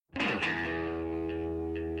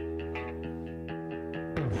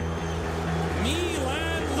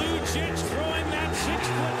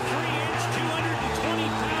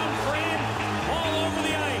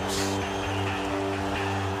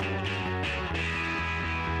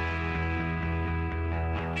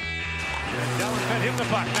Dallas fed him the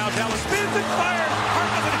puck. Now Dallas spins and fires. Hart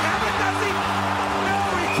doesn't have it, does he? No,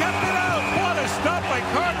 he kept it out. What a stop by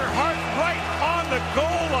Carter Hart right on the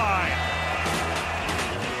goal line.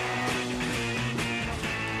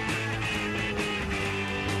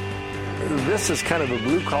 This is kind of a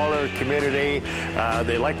blue-collar community.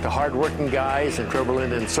 They like the hard-working guys, and Trevor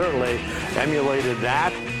Linden certainly emulated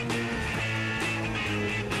that.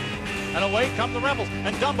 And away come the Rebels.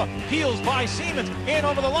 And Dumba peels by Siemens. In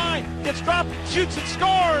over the line. Gets dropped. Shoots and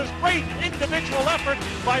scores. Great individual effort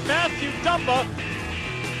by Matthew Dumba.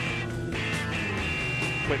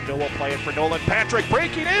 Quinville will play it for Nolan Patrick.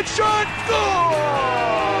 Breaking in. Shot.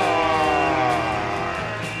 Score!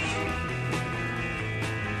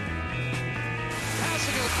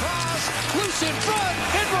 Loose in front,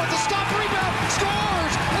 Edward to stop, rebound,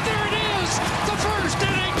 scores, and there it is, the first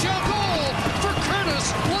NHL goal for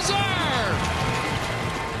Curtis Lazar.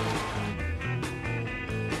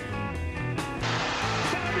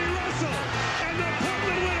 Bobby Russell and the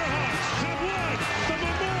Portland Winterhawks have won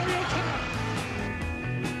the Memorial Cup.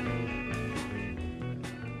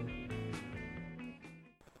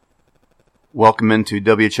 Welcome into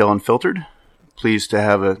WHL Unfiltered. Pleased to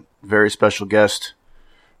have a very special guest,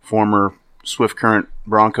 former Swift Current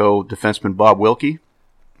Bronco defenseman Bob Wilkie.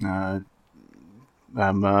 I'm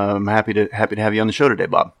happy to have you on the show today,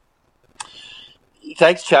 Bob.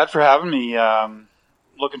 Thanks, Chad, for having me.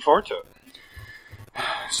 Looking forward to it.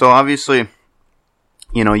 So obviously,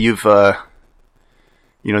 you've the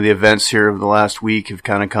events here of the last week have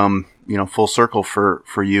kind of come full circle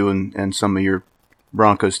for you and some of your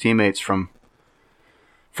Broncos teammates from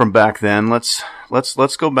back then. Let's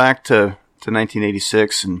go back to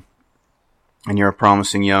 1986 and you're a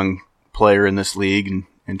promising young player in this league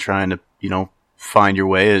and trying to, find your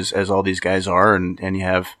way as all these guys are and you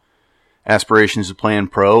have aspirations of playing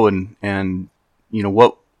pro and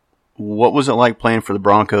what was it like playing for the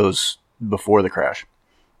Broncos before the crash?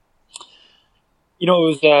 It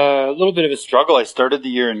was a little bit of a struggle. I started the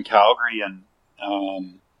year in Calgary and,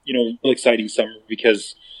 real exciting summer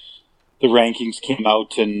because the rankings came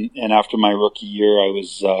out and after my rookie year, I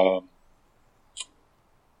was,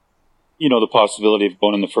 the possibility of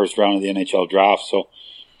going in the first round of the NHL draft. So,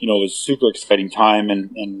 it was a super exciting time.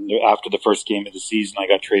 And after the first game of the season, I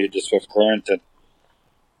got traded to Swift Current.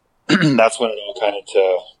 And that's when it all kind of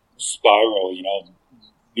to spiral,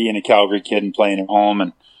 being a Calgary kid and playing at home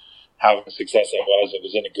and having the success I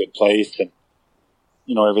was in a good place. And,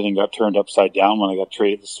 everything got turned upside down when I got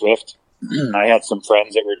traded to Swift. I had some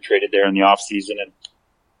friends that were traded there in the off season and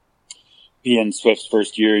being Swift's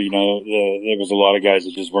first year, there was a lot of guys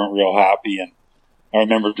that just weren't real happy. And I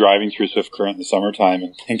remember driving through Swift Current in the summertime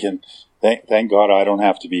and thinking, thank God I don't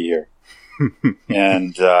have to be here.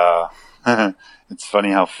 And it's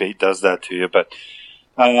funny how fate does that to you. But,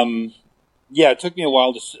 it took me a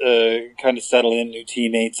while to kind of settle in, new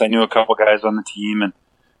teammates. I knew a couple guys on the team and,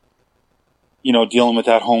 dealing with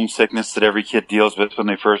that homesickness that every kid deals with when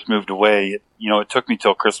they first moved away. It took me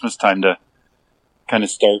till Christmas time to kind of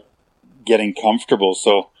start getting comfortable.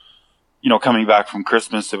 So, coming back from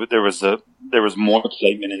Christmas, there was more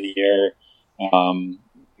excitement in the air.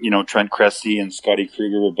 Trent Cressy and Scotty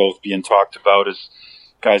Kruger were both being talked about as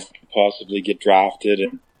guys that could possibly get drafted.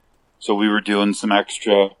 And so we were doing some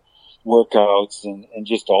extra workouts and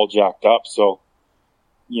just all jacked up. So,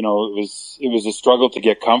 it was a struggle to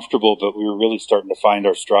get comfortable, but we were really starting to find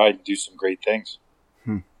our stride and do some great things.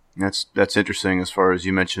 That's interesting as far as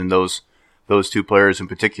you mentioned those two players in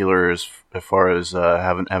particular as far as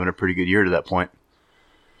having a pretty good year to that point.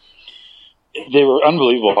 They were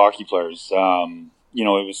unbelievable hockey players. It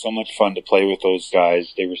was so much fun to play with those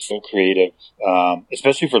guys. They were so creative,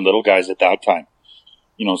 especially for little guys at that time.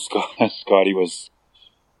 Scotty was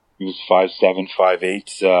 5'7",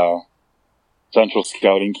 5'8". Central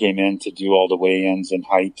Scouting came in to do all the weigh-ins and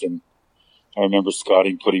height, and I remember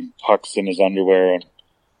Scotty putting pucks in his underwear and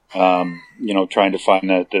trying to find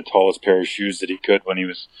the tallest pair of shoes that he could when he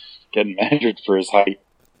was getting measured for his height.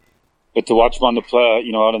 But to watch him on the play,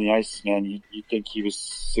 out on the ice, man, you'd think he was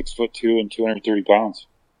 6'2" and 230 pounds.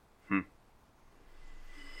 And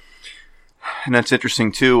that's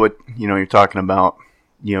interesting too. What you're talking about,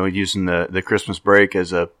 using the Christmas break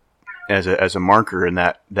as a marker in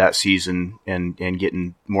that season and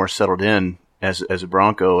getting more settled in as a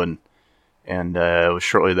Bronco, and it was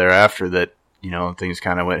shortly thereafter that things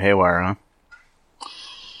kind of went haywire, huh?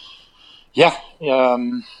 Yeah.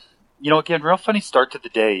 Again, real funny start to the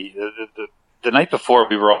day. The night before,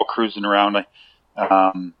 we were all cruising around. It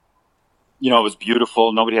was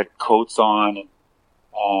beautiful. Nobody had coats on. And,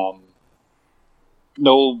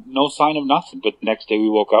 no sign of nothing. But the next day we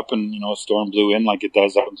woke up and, a storm blew in like it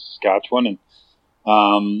does out in Saskatchewan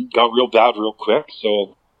and got real bad real quick.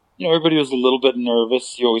 So, everybody was a little bit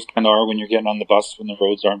nervous. You always kind of are when you're getting on the bus when the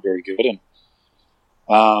roads aren't very good. And,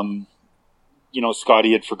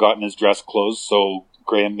 Scotty had forgotten his dress clothes, so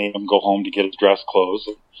Graham made him go home to get his dress clothes.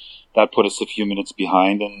 That put us a few minutes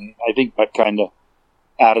behind, and I think that kind of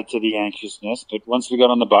added to the anxiousness. But once we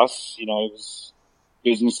got on the bus, it was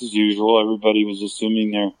business as usual. Everybody was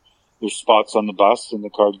assuming their spots on the bus, and the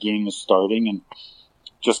card game was starting and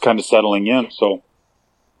just kind of settling in. So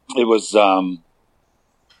it was, it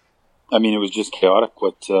was just chaotic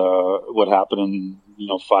what happened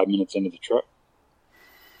in 5 minutes into the trip.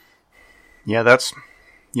 Yeah, that's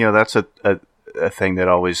a thing that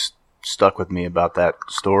always stuck with me about that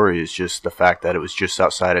story is just the fact that it was just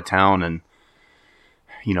outside of town, and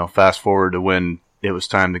fast forward to when it was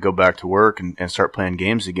time to go back to work and start playing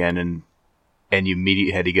games again, and you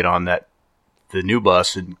immediately had to get on the new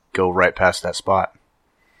bus and go right past that spot.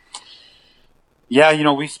 Yeah,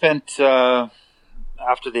 we spent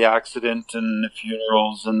after the accident and the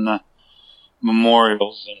funerals and the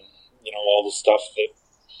memorials and all the stuff that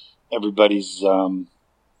everybody's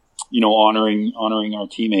honoring our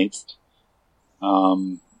teammates.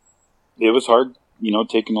 It was hard,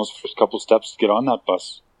 taking those first couple steps to get on that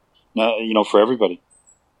bus. For everybody.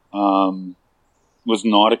 Was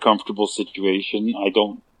not a comfortable situation. I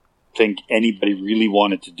don't think anybody really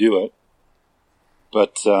wanted to do it.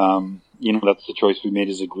 But, that's the choice we made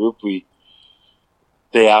as a group.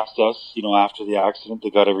 They asked us, after the accident, they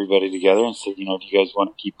got everybody together and said, do you guys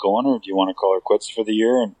want to keep going or do you want to call it quits for the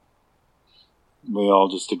year? And we all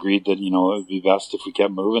just agreed that, it would be best if we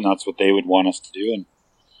kept moving. That's what they would want us to do. And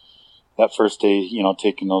that first day,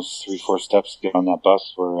 taking those 3-4 steps to get on that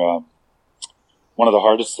bus were one of the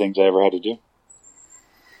hardest things I ever had to do.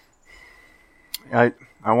 I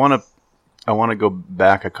want to go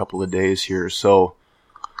back a couple of days here. So,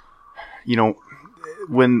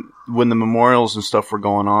 when the memorials and stuff were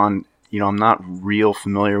going on, I'm not real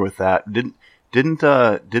familiar with that. Didn't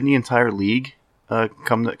the entire league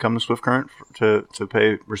come to Swift Current to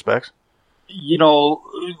pay respects?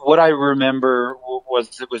 What I remember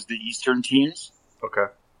was it was the Eastern teams. Okay.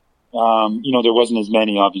 There wasn't as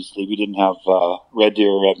many, obviously. We didn't have Red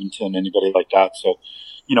Deer, Edmonton, anybody like that. So,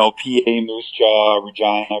 PA, Moose Jaw,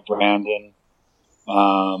 Regina, Brandon,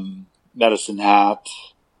 Medicine Hat,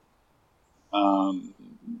 PA,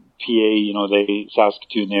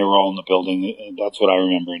 Saskatoon, they were all in the building. That's what I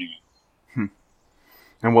remember anyway.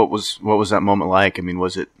 And what was that moment like? How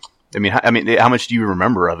much do you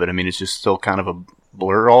remember of it? It's just still kind of a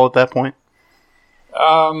blur all at that point?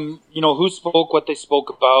 Who spoke, what they spoke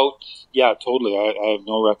about. Yeah, totally. I have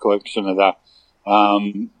no recollection of that.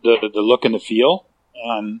 The look and the feel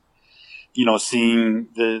and, seeing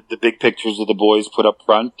the big pictures of the boys put up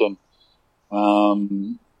front and,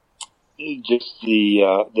 just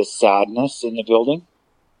the sadness in the building.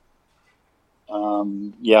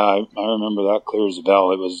 I remember that clear as a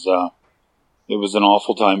bell. It was an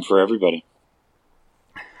awful time for everybody.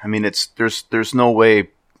 There's no way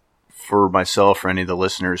for myself or any of the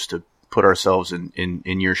listeners to put ourselves in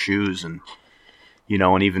your shoes and,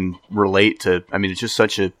 and even relate to, it's just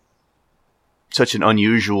such an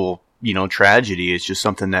unusual, tragedy. It's just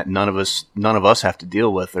something that none of us have to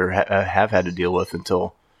deal with or have had to deal with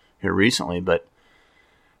until here recently. But,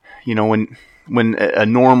 when a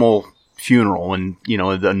normal funeral, when,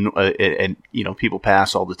 people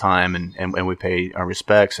pass all the time and we pay our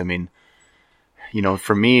respects. For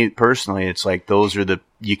me personally, it's like those are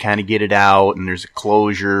you kind of get it out and there's a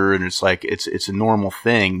closure and it's like it's a normal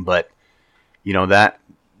thing, but that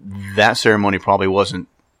ceremony probably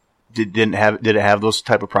did it have those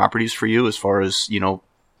type of properties for you as far as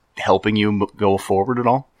helping you go forward at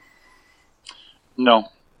all? No.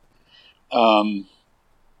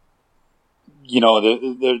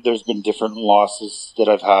 There's been different losses that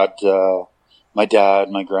I've had. My dad,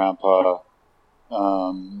 my grandpa,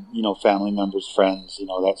 family members, friends,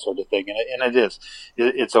 that sort of thing. And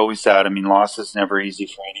it's always sad. Loss is never easy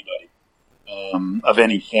for anybody, of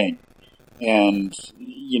anything. And,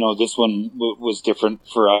 this one was different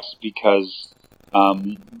for us because,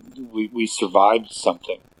 we survived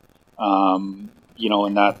something, and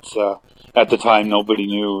that, at the time, nobody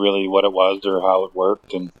knew really what it was or how it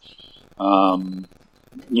worked. And, I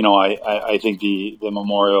think the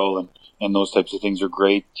memorial and those types of things are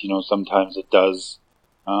great. Sometimes it does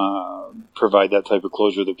provide that type of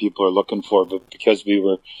closure that people are looking for. But because we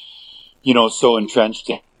were, so entrenched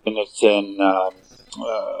in it and,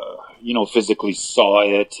 physically saw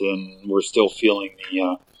it and we're still feeling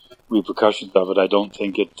repercussions of it. I don't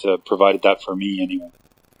think it provided that for me anyway.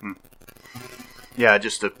 Yeah,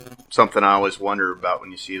 just something I always wonder about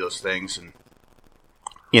when you see those things. And,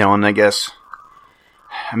 and I guess,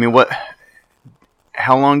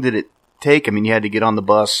 how long did it take? I mean, you had to get on the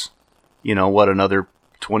bus, another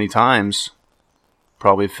 20 times,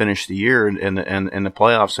 probably finish the year and the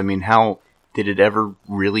playoffs. I mean, how did it ever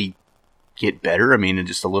really get better? I mean,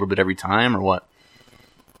 just a little bit every time or what?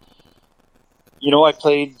 I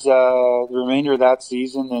played the remainder of that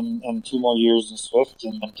season and 2 more years in Swift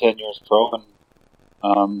and then 10 years pro.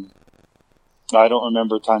 And I don't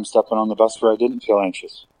remember a time stepping on the bus where I didn't feel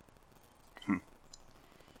anxious.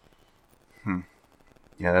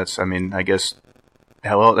 Yeah, I guess,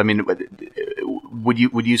 would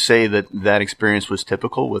you say that experience was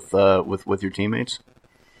typical with your teammates?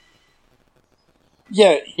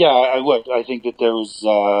 Yeah, I would. I think that there was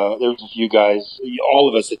a few guys, all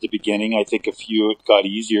of us at the beginning. I think a few it got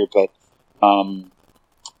easier, but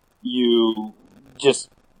you just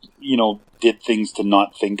did things to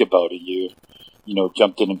not think about it. You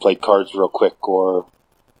jumped in and played cards real quick, or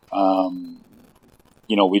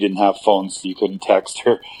we didn't have phones, so you couldn't text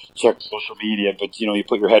or check social media. But you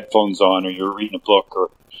put your headphones on, or you're reading a book, or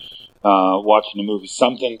watching a movie,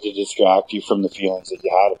 something to distract you from the feelings that you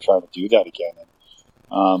had of trying to do that again.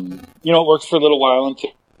 It works for a little while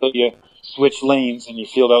until you switch lanes and you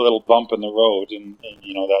feel that little bump in the road, and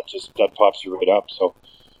that pops you right up. So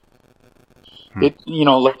it,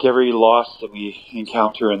 like every loss that we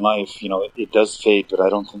encounter in life, it does fade, but I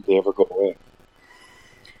don't think they ever go away.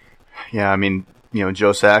 Yeah,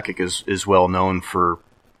 Joe Sakic is well known for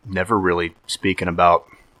never really speaking about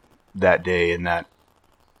that day and that,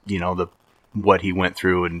 what he went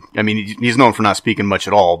through. And he's known for not speaking much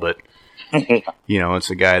at all, but it's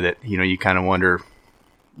a guy that, you kind of wonder,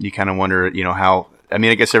 how,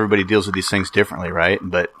 I guess everybody deals with these things differently, right?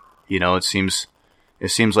 But, it seems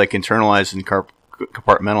like internalized and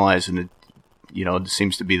compartmentalized, and it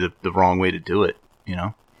seems to be the wrong way to do it,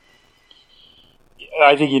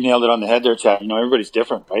 I think you nailed it on the head there, Chad. Everybody's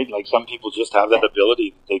different, right? Like, some people just have that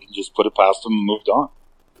ability. They can just put it past them and moved on.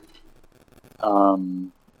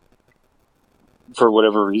 For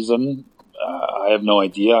whatever reason, I have no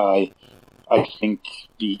idea. I think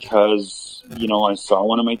because, I saw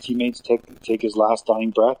one of my teammates take his last dying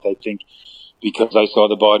breath. I think because I saw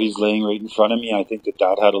the bodies laying right in front of me, I think that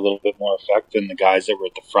had a little bit more effect than the guys that were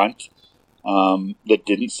at the front that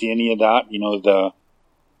didn't see any of that.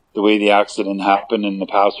 The way the accident happened and the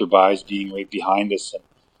passerbys being right behind us and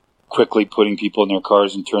quickly putting people in their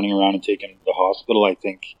cars and turning around and taking them to the hospital, I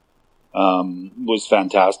think was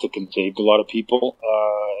fantastic and saved a lot of people,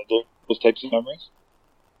 those types of memories.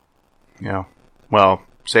 Yeah. Well,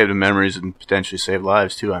 saved the memories and potentially saved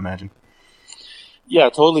lives too, I imagine. Yeah,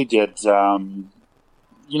 it totally did. It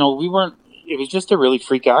was just a really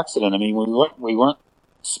freak accident. We weren't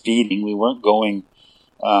speeding. We weren't going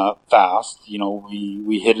fast.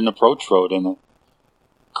 We hit an approach road and it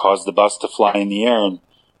caused the bus to fly in the air. And,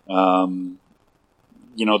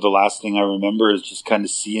 the last thing I remember is just kind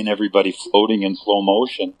of seeing everybody floating in slow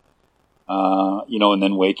motion, and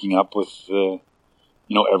then waking up with,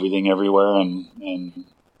 everything everywhere and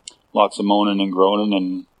lots of moaning and groaning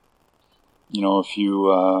and, a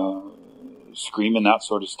few screaming, that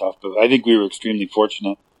sort of stuff. But I think we were extremely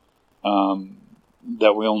fortunate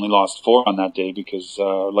that we only lost 4 on that day because,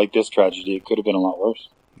 like this tragedy, it could have been a lot worse.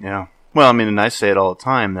 Yeah. Well, and I say it all the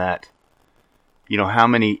time that, how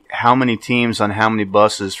many teams on how many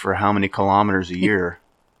buses for how many kilometers a year,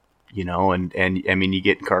 and you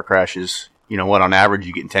get in car crashes, on average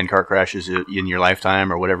you get in 10 car crashes in your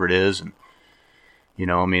lifetime or whatever it is. And,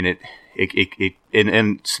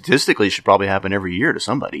 and statistically it should probably happen every year to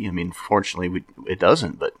somebody. Fortunately it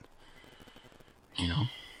doesn't, but,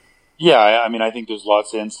 Yeah, I think there's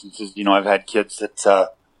lots of instances. I've had kids that I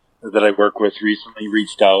work with recently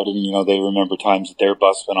reached out and, they remember times that their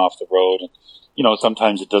bus went off the road. And,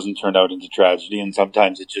 sometimes it doesn't turn out into tragedy and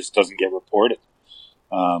sometimes it just doesn't get reported.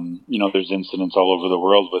 There's incidents all over the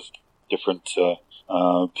world with different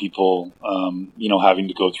people, having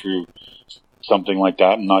to go through something like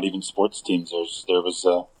that, and not even sports teams. There was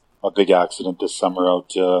a big accident this summer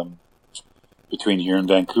out between here and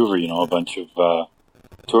Vancouver, a bunch of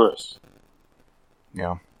tourists.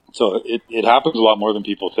 Yeah. So it happens a lot more than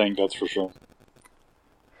people think, that's for sure.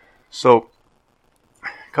 So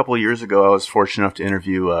a couple of years ago, I was fortunate enough to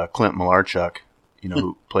interview Clint Malarchuk,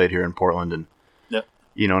 who played here in Portland. And,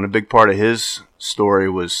 and a big part of his story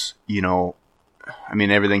was,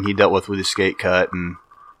 everything he dealt with his skate cut. And,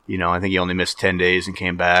 I think he only missed 10 days and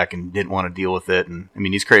came back and didn't want to deal with it. And,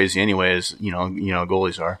 he's crazy anyways,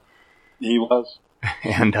 goalies are. He was.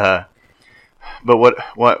 And but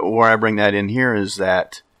where I bring that in here is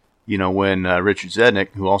that, you know, when Richard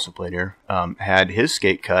Zednick, who also played here, had his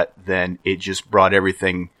skate cut, then it just brought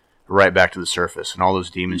everything right back to the surface, and all those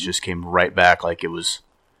demons just came right back like it was,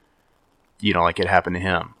 you know, like it happened to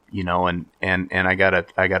him, you know. And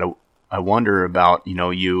I wonder about, you know,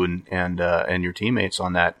 you and your teammates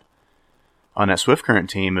on that Swift Current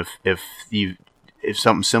team, if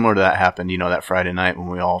something similar to that happened, you know, that Friday night when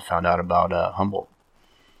we all found out about Humboldt.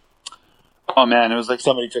 Oh man, it was like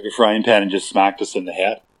somebody took a frying pan and just smacked us in the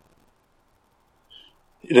head.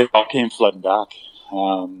 They all came flooding back.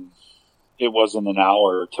 It wasn't an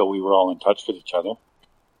hour till we were all in touch with each other.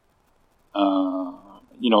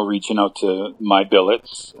 You know, reaching out to my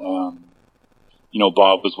billets. You know,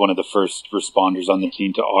 Bob was one of the first responders on the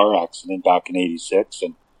team to our accident back in '86,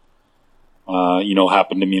 and you know,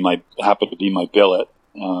 happened to be my billet.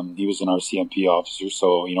 He was an RCMP officer,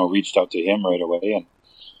 so, you know, reached out to him right away.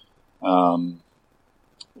 And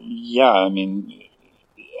yeah, I mean,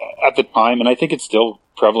 at the time, and I think it's still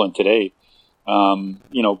prevalent today,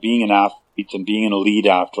 you know, being an athlete and being an elite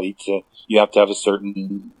athlete, you have to have a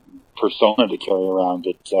certain persona to carry around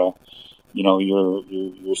it. You know,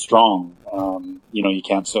 you're strong. You know, you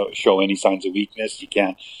can't show any signs of weakness. You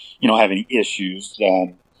can't, you know, have any issues.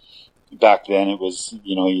 Back then it was,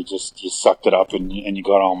 you know, you sucked it up and you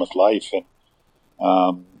got on with life. And,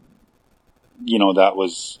 you know, that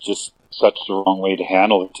was just such the wrong way to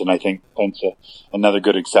handle it. And I think that's another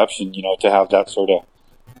good exception, you know, to have that sort of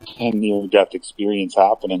near-death experience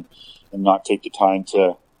happen and not take the time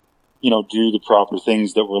to, you know, do the proper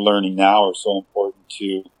things that we're learning now are so important to,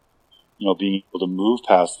 you know, being able to move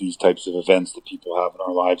past these types of events that people have in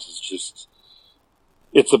our lives is just,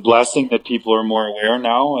 it's a blessing that people are more aware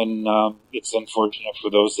now, and it's unfortunate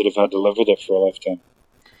for those that have had to live with it for a lifetime.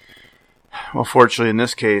 Well, fortunately, in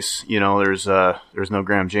this case, you know, there's no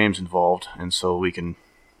Graham James involved, and so we can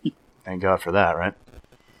thank God for that, right?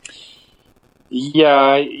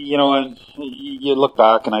 Yeah, you know, and you look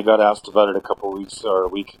back, and I got asked about it a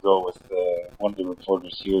week ago with one of the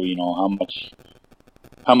reporters here. You know,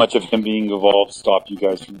 how much of him being involved stopped you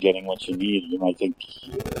guys from getting what you needed, and I think,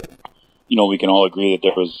 you know, we can all agree that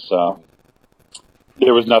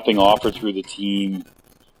there was nothing offered through the team.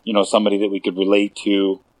 You know, somebody that we could relate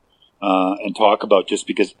to. And talk about, just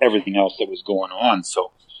because everything else that was going on.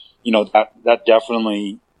 So, you know, that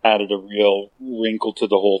definitely added a real wrinkle to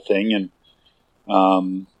the whole thing.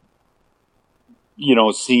 And, you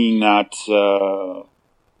know, seeing that,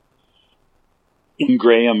 in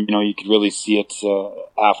Graham, you know, you could really see it,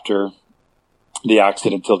 after the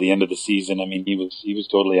accident till the end of the season. I mean, he was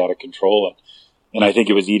totally out of control. And I think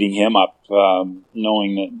it was eating him up,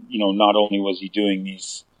 knowing that, you know, not only was he doing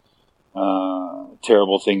these,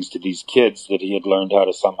 terrible things to these kids that he had learned how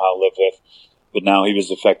to somehow live with, but now he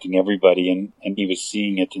was affecting everybody, and he was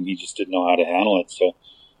seeing it, and he just didn't know how to handle it. So,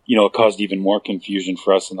 you know, it caused even more confusion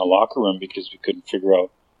for us in the locker room, because we couldn't figure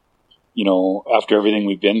out, you know, after everything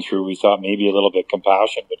we've been through, we thought maybe a little bit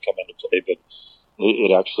compassion would come into play, but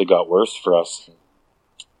it actually got worse for us.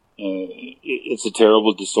 It's a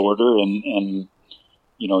terrible disorder, and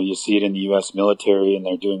you know, you see it in the U.S. military, and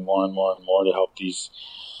they're doing more and more and more to help these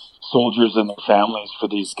soldiers and their families, for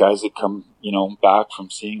these guys that come, you know, back from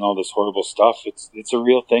seeing all this horrible stuff. It's a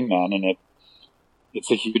real thing, man, and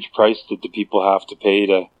it's a huge price that the people have to pay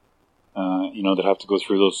to, you know, that have to go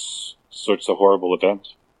through those sorts of horrible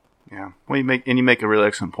events. Yeah, well, you make a really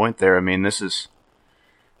excellent point there. I mean, this is,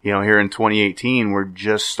 you know, here in 2018, we're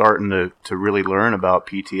just starting to really learn about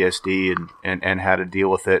PTSD and how to deal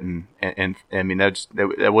with it, and I mean, that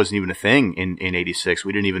wasn't even a thing in '86.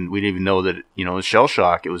 We didn't even know that, you know, it was shell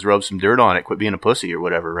shock. It was rub some dirt on it, quit being a pussy or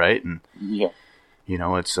whatever, right? And yeah, you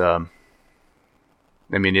know, it's I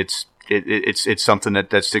mean, it's something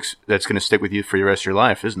that's going to stick with you for the rest of your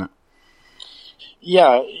life, isn't it?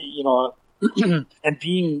 Yeah, you know, and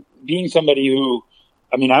being somebody who,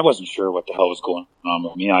 I mean, I wasn't sure what the hell was going on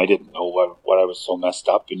with me. I didn't know what I was so messed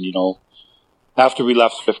up. And, you know, after we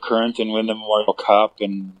left Swift Current and win the Memorial Cup,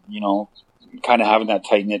 and, you know, kind of having that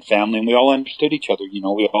tight-knit family, and we all understood each other. You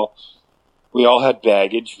know, we all had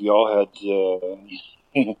baggage. We all had,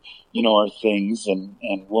 you know, our things. And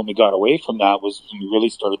when we got away from that was when we really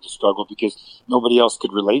started to struggle, because nobody else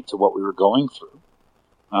could relate to what we were going through.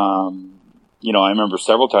 You know, I remember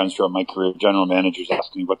several times throughout my career, general managers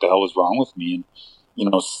asking me what the hell was wrong with me, and, you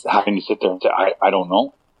know, having to sit there and say, I don't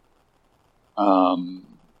know.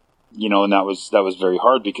 You know, and that was very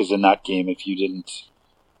hard, because in that game, if you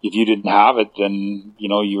didn't have it, then, you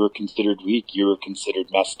know, you were considered weak, you were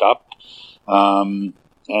considered messed up. And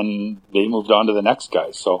they moved on to the next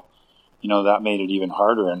guy. So, you know, that made it even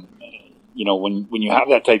harder. And, when you have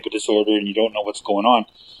that type of disorder and you don't know what's going on,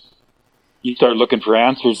 you start looking for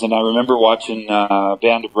answers. And I remember watching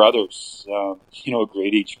Band of Brothers, a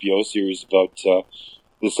great HBO series about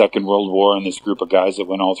the Second World War and this group of guys that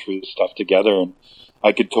went all through this stuff together. And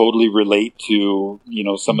I could totally relate to,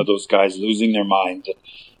 some of those guys losing their minds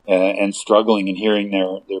and struggling, and hearing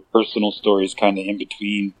their personal stories kind of in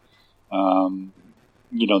between,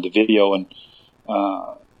 the video. And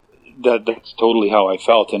that's totally how I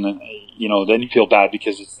felt. And, then you feel bad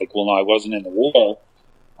because it's like, well, no, I wasn't in the war.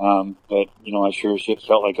 But, I sure as shit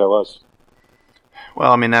felt like I was.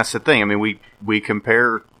 Well, I mean, that's the thing. I mean, we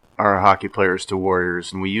compare our hockey players to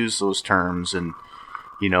warriors, and we use those terms, and,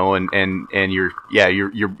 and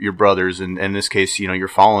your brothers, and in this case, your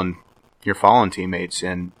fallen teammates.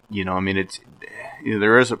 And, I mean, it's,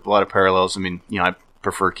 there is a lot of parallels. I mean, I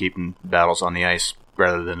prefer keeping battles on the ice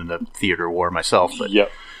rather than in a theater war myself, but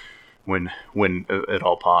yep. when at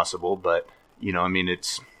all possible. But, I mean,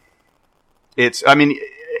 I mean,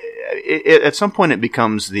 at some point it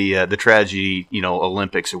becomes the tragedy,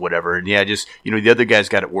 Olympics or whatever. And just, the other guy's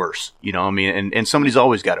got it worse, I mean, and somebody's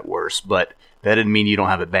always got it worse, but that didn't mean you don't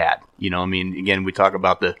have it bad. I mean, again, we talk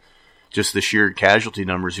about the sheer casualty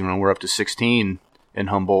numbers, we're up to 16 in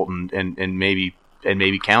Humboldt and maybe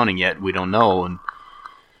counting yet. We don't know.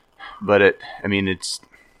 But it's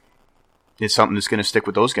something that's going to stick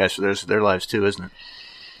with those guys for their lives too, isn't it?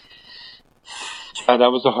 Yeah,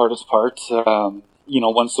 that was the hardest part.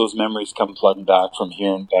 Once those memories come flooding back from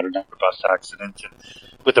hearing about another bus accident and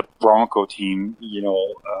with the Bronco team,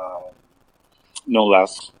 no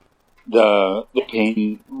less, the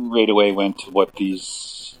pain right away went to what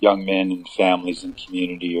these young men and families and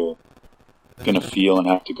community are going to feel and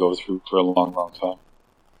have to go through for a long, long time.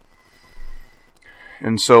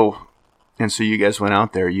 And so you guys went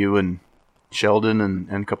out there, you and Sheldon and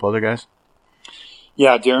a couple other guys?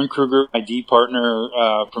 Yeah, Darren Kruger, my D partner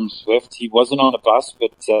from Swift, he wasn't on the bus,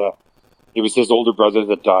 but it was his older brother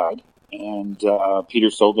that died, and Peter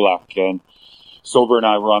Soberlak. And Sober and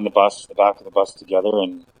I were on the back of the bus together,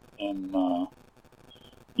 and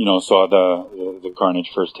saw the carnage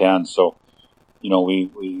firsthand. So,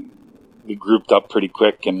 we grouped up pretty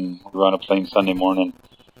quick, and we were on a plane Sunday morning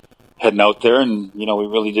heading out there, and, we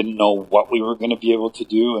really didn't know what we were going to be able to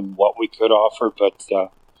do and what we could offer, but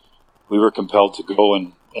we were compelled to go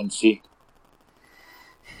and see.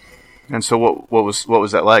 And so what was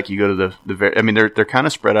that like? You go to they're kind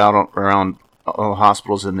of spread out around all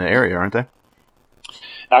hospitals in the area, aren't they?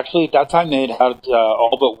 Actually, at that time they had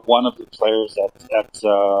all but one of the players at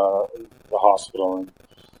the hospital,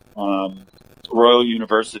 and Royal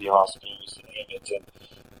University Hospital was the name of it.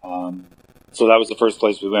 And so that was the first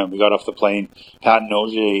place we went. We got off the plane. Pat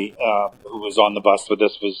Noje, who was on the bus with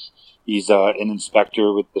us, he's an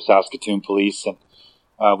inspector with the Saskatoon Police, and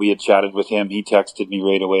we had chatted with him. He texted me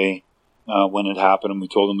right away when it happened, and we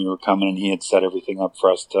told him we were coming, and he had set everything up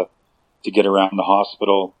for us to get around the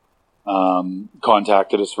hospital.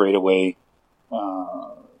 Contacted us right away.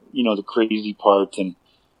 The crazy part, and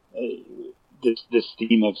this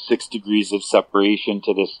theme of 6 degrees of separation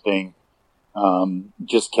to this thing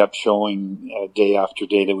just kept showing day after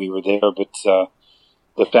day that we were there. But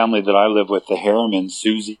the family that I live with, the Harriman,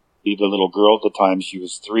 Susie, the little girl at the time, she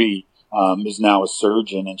was 3, is now a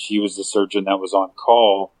surgeon, and she was the surgeon that was on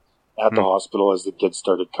call at the hospital as the kids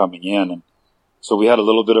started coming in. And so we had a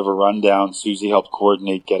little bit of a rundown. Susie helped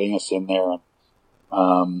coordinate getting us in there.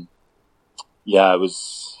 And, it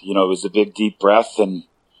was a big, deep breath, and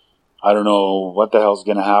I don't know what the hell's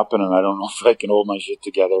going to happen, and I don't know if I can hold my shit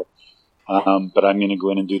together. But I'm going to go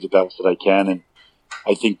in and do the best that I can. And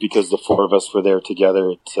I think because the 4 of us were there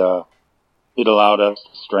together, it allowed us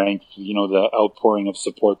strength, the outpouring of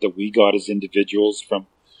support that we got as individuals from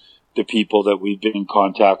the people that we've been in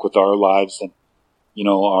contact with our lives, and,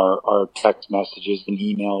 our text messages and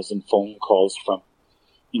emails and phone calls from,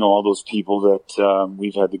 all those people that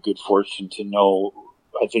we've had the good fortune to know.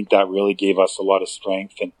 I think that really gave us a lot of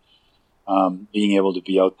strength, and being able to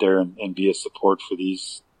be out there and be a support for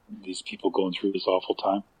these people going through this awful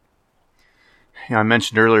time. I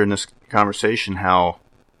mentioned earlier in this conversation how,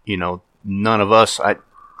 none of us,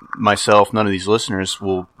 myself, none of these listeners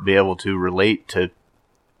will be able to relate to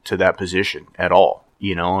that position at all,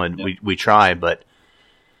 and we try, but,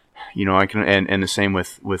 I can, and the same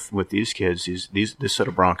with these kids, this set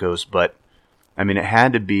of Broncos, but I mean, it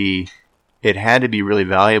had to be really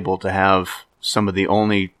valuable to have some of the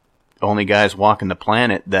only guys walking the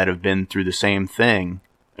planet that have been through the same thing,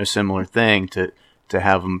 a similar thing, to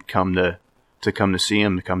have them come to see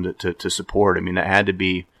him, to come to support. I mean, that had to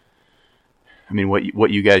be. I mean,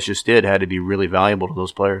 what you guys just did had to be really valuable to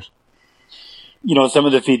those players. some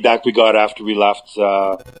of the feedback we got after we left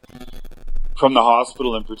from the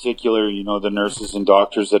hospital in particular, the nurses and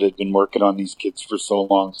doctors that had been working on these kids for so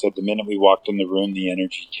long said the minute we walked in the room, the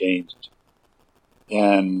energy changed.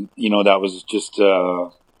 And, that was just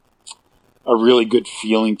a really good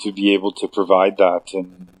feeling to be able to provide that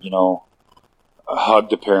and, hug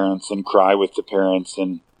the parents and cry with the parents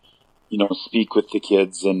and, speak with the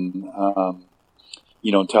kids and,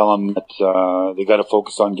 tell them that they got to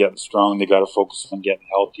focus on getting strong. They got to focus on getting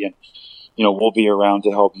healthy. And, we'll be around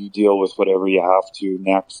to help you deal with whatever you have to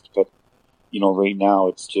next. But, right now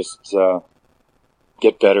it's just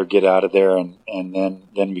get better, get out of there, and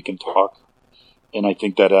then we can talk. And I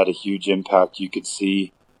think that had a huge impact. You could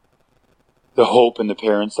see the hope in the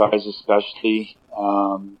parents' eyes, especially,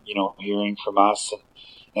 hearing from us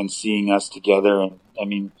and seeing us together. And I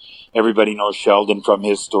mean, everybody knows Sheldon from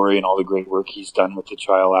his story and all the great work he's done with the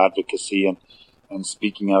child advocacy and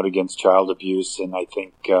speaking out against child abuse. And I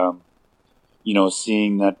think,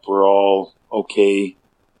 seeing that we're all okay,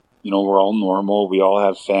 we're all normal, we all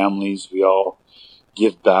have families, we all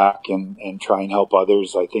give back and try and help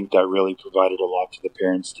others. I think that really provided a lot to the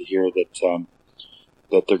parents to hear that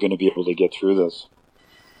they're going to be able to get through this.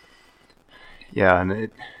 Yeah, and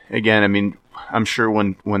again, I mean, I'm sure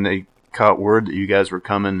when they caught word that you guys were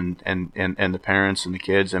coming and the parents and the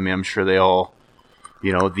kids, I mean, I'm sure they all,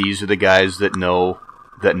 these are the guys that know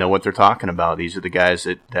what they're talking about. These are the guys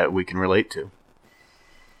that we can relate to.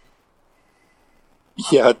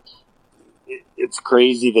 Yeah, it's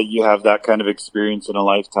crazy that you have that kind of experience in a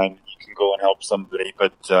lifetime. You can go and help somebody,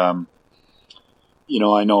 but I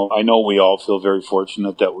know we all feel very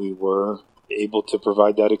fortunate that we were able to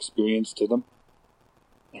provide that experience to them.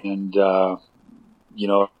 And I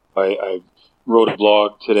wrote a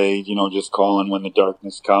blog today, just calling when the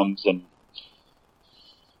darkness comes, and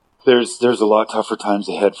there's a lot tougher times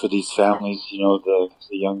ahead for these families. The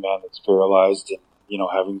young man that's paralyzed and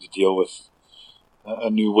having to deal with a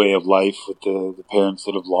new way of life with the parents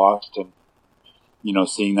that have lost, and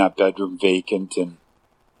seeing that bedroom vacant, and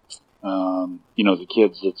the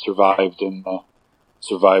kids that survived and the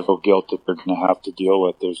survival guilt that they're going to have to deal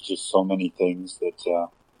with. There's just so many things that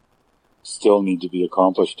still need to be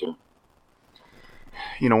accomplished here.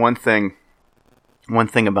 One thing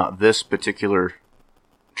about this particular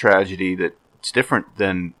tragedy that's different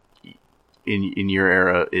than in your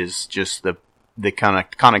era is just the kind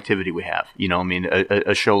of connectivity we have.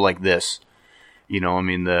 A show like this, what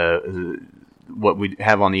we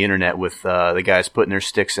have on the internet with the guys putting their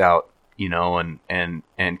sticks out,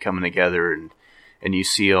 and coming together, and you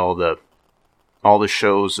see all the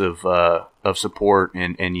shows of support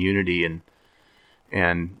and unity and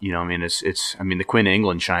the Queen of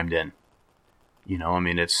England chimed in.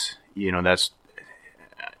 That's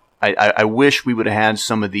I wish we would have had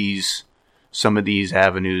some of these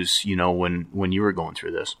avenues, when you were going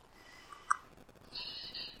through this.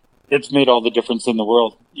 It's made all the difference in the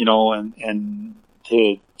world, and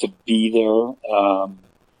to be there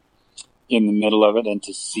in the middle of it and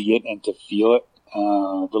to see it and to feel it,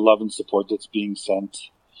 the love and support that's being sent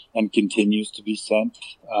and continues to be sent,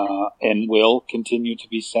 and will continue to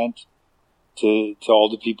be sent to all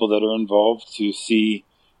the people that are involved, to see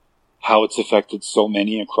how it's affected so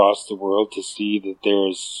many across the world, to see that there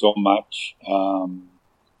is so much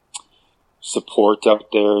support out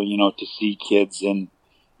there, to see kids in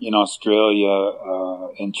Australia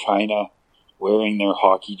and China wearing their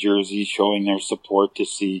hockey jerseys, showing their support, to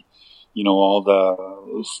see, all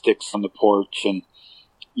the sticks on the porch, and,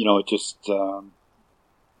 it just,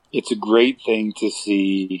 it's a great thing to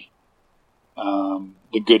see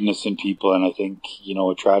the goodness in people. And I think,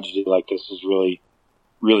 a tragedy like this has really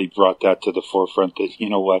brought that to the forefront, that,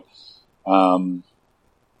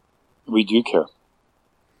 we do care.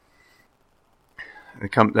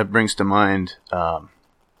 That brings to mind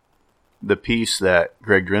the piece that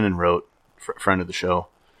Greg Drennan wrote, friend of the show,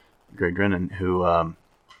 Greg Drennan, who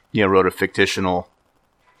wrote a fictional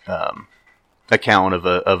account of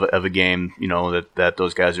a game, that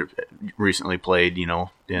those guys are recently played,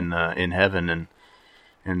 in heaven,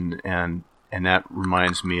 and that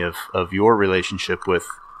reminds me of your relationship with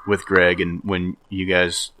Greg, and when you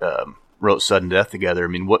guys wrote Sudden Death together. I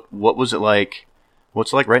mean, what was it like?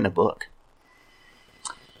 What's it like writing a book?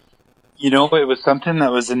 It was something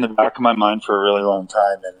that was in the back of my mind for a really long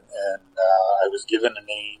time, and I was given an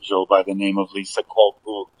angel by the name of Lisa Culp,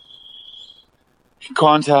 who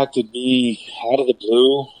contacted me out of the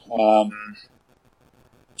blue,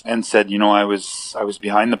 and said, I was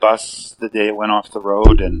behind the bus the day it went off the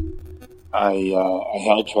road, and I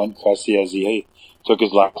held Trent Cressy as he took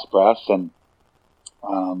his last breath, and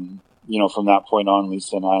from that point on,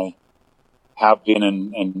 Lisa and I have been,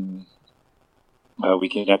 and we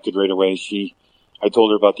connected right away. I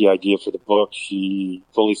told her about the idea for the book. She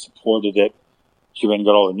fully supported it. She went and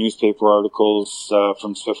got all the newspaper articles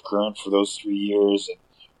from Swift Current for those 3 years, and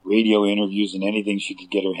radio interviews and anything she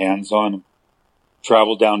could get her hands on.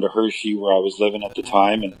 Traveled down to Hershey, where I was living at the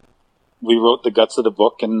time, and we wrote the guts of the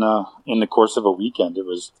book in the course of a weekend. It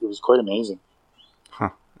was quite amazing. Huh.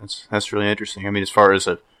 That's really interesting. I mean, as far as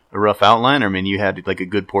a rough outline, I mean, you had like a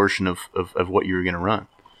good portion of what you were going to run.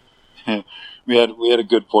 we had a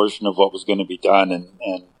good portion of what was going to be done,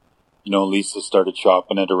 and Lisa started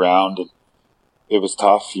shopping it around, and it was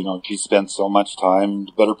tough. She spent so much time,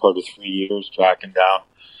 the better part of 3 years, tracking down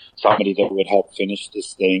somebody that would help finish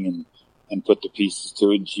this thing and put the pieces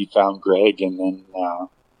to it. And she found Greg, and then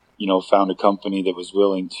found a company that was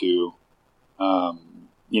willing to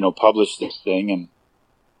publish this thing, and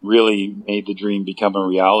really made the dream become a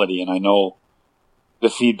reality. And I know the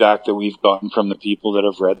feedback that we've gotten from the people that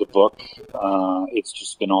have read the book, it's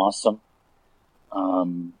just been awesome.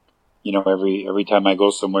 Every time I go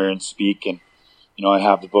somewhere and speak, and I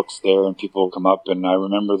have the books there, and people come up, and I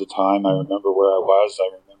remember the time, I remember where I was, I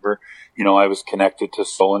remember, I was connected to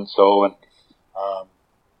so and so, and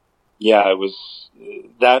it was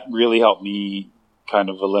that really helped me kind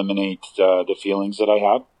of eliminate the feelings that I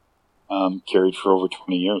had carried for over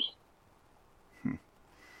 20 years.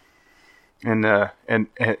 And I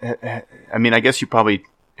mean, I guess you probably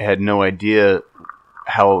had no idea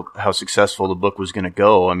how successful the book was going to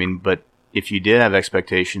go. I mean, but if you did have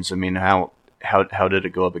expectations, I mean, how did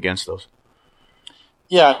it go up against those?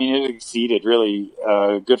 Yeah, I mean, it exceeded, really.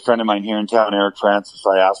 A good friend of mine here in town, Eric Francis,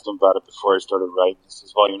 I asked him about it before I started writing. He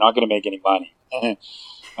says, well, you're not going to make any money.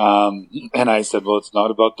 And I said, well, it's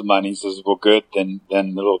not about the money. He says, well, good, then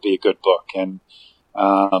it'll be a good book. And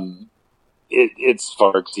it's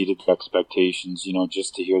far exceeded expectations,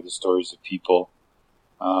 just to hear the stories of people,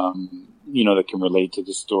 that can relate to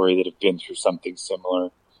the story, that have been through something similar,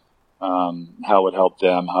 how it helped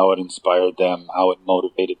them, how it inspired them, how it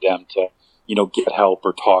motivated them to, get help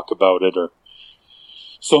or talk about it, or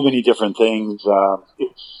so many different things.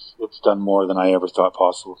 It's done more than I ever thought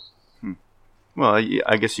possible. Well,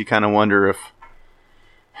 I guess you kind of wonder if,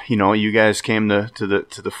 you guys came to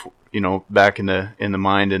the back in the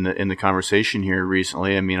mind in the conversation here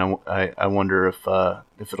recently. I mean, I wonder if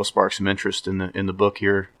it'll spark some interest in the book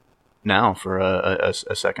here now for a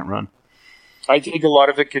second run. I think a lot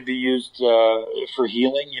of it could be used for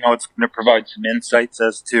healing. It's going to provide some insights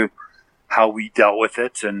as to how we dealt with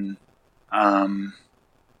it, and like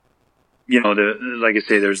I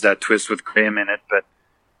say, there's that twist with Graham in it, but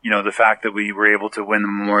the fact that we were able to win the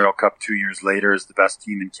Memorial Cup 2 years later as the best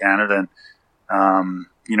team in Canada, and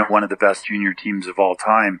one of the best junior teams of all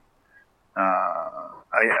time,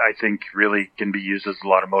 I think really can be used as a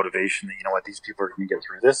lot of motivation that, what, these people are going to get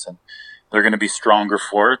through this, and they're going to be stronger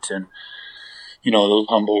for it. And, those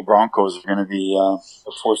Humboldt Broncos are going to be a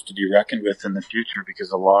force to be reckoned with in the future, because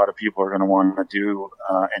a lot of people are going to want to do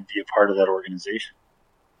and be a part of that organization.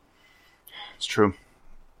 It's true.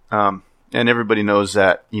 And everybody knows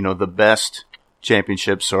that, the best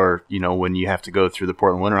championships are, when you have to go through the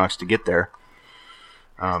Portland Winterhawks to get there.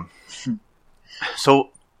 So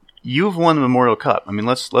you've won the Memorial Cup. I mean,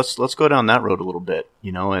 let's go down that road a little bit,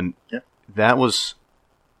 and that was,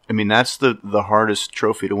 I mean, that's the hardest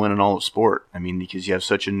trophy to win in all of sport. I mean, because you have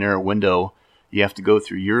such a narrow window, you have to go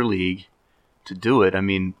through your league to do it. I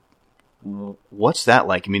mean, what's that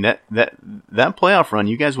like? I mean, that playoff run,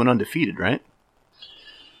 you guys went undefeated, right?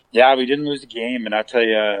 Yeah, we didn't lose a game, and I tell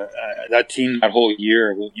you, that team that whole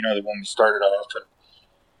year, when we started off, and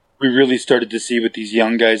we really started to see what these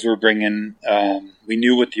young guys were bringing. We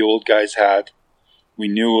knew what the old guys had. We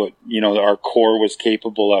knew what our core was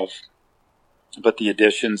capable of. But the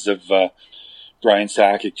additions of Brian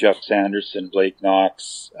Sakic, Jeff Sanderson, Blake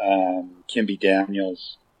Knox, Kimby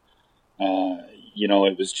Daniels,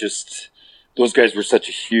 it was just, those guys were such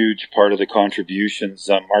a huge part of the contributions.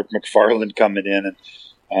 Mark McFarland coming in and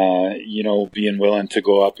being willing to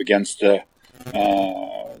go up against the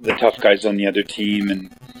tough guys on the other team.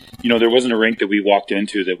 And, there wasn't a rink that we walked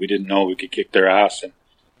into that we didn't know we could kick their ass.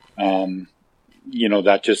 And,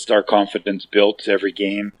 that just, our confidence built every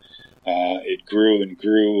game. It grew and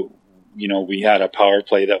grew. We had a power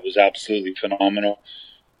play that was absolutely phenomenal.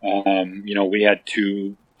 We had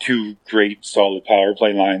two great solid power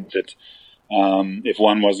play lines that, if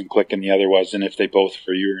one wasn't clicking, the other was. And if they both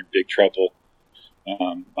were, you were in big trouble.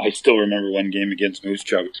 I still remember one game against Moose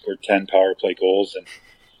Jaw. We scored 10 power play goals,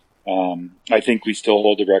 and I think we still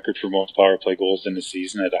hold the record for most power play goals in the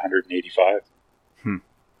season at 185.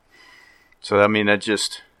 So I mean, that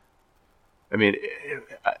just, I mean,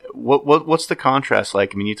 what's the contrast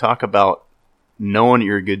like? I mean, you talk about knowing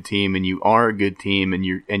you're a good team, and you are a good team, and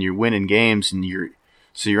you're winning games, and you're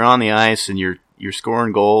on the ice, and you're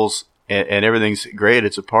scoring goals, and everything's great.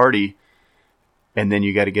 It's a party, and then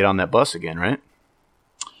you got to get on that bus again, right?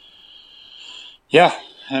 Yeah,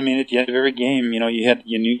 I mean, at the end of every game, you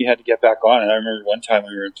knew you had to get back on. And I remember one time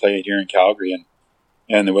we were playing here in Calgary,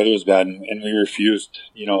 and the weather was bad, and we refused.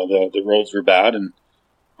 The roads were bad, and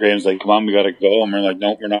Graham's like, "Come on, we got to go." And we're like,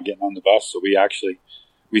 "Nope, we're not getting on the bus." So we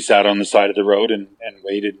sat on the side of the road and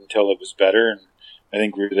waited until it was better. And I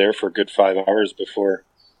think we were there for a good 5 hours before,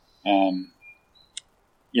 the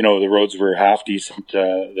roads were half decent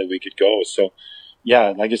that we could go. So,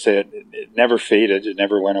 yeah, like I said, it never faded. It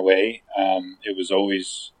never went away. It was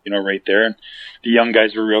always, right there. And the young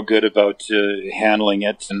guys were real good about handling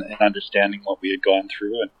it and understanding what we had gone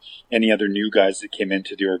through. And any other new guys that came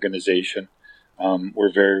into the organization were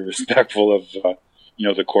very respectful of,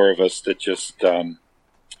 the core of us that just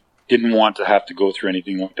didn't want to have to go through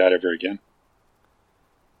anything like that ever again.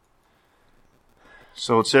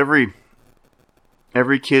 So it's every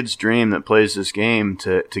kid's dream that plays this game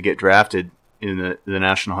to get drafted in the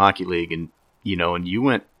National Hockey League, and you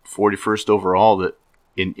went 41st overall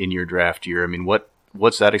in your draft year. I mean,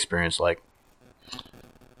 what's that experience like?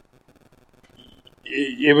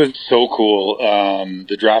 It was so cool.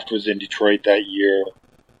 The draft was in Detroit that year.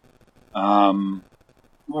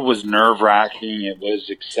 It was nerve-wracking. It was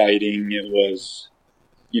exciting. It was,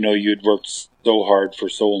 you'd worked so hard for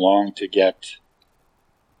so long to get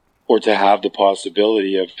or to have the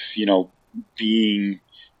possibility of, being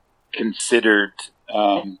considered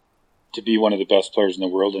to be one of the best players in the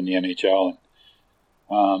world in the NHL.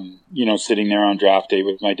 And, sitting there on draft day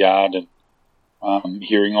with my dad and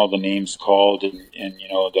hearing all the names called and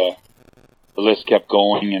the list kept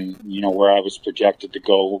going, and, where I was projected to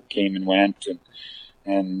go came and went.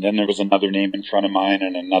 And then there was another name in front of mine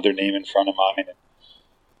and another name in front of mine.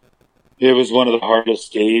 It was one of the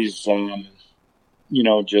hardest days,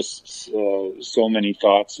 just so many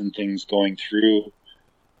thoughts and things going through,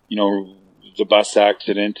 the bus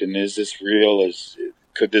accident, and is this real?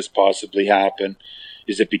 Could this possibly happen?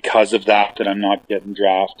 Is it because of that I'm not getting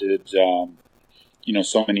drafted? So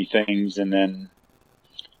many things, and then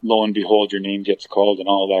lo and behold, your name gets called and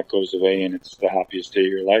all that goes away, and it's the happiest day of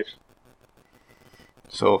your life.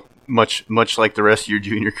 So much like the rest of your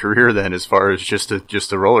junior career then, as far as just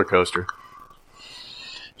a roller coaster.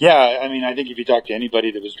 Yeah, I mean, I think if you talk to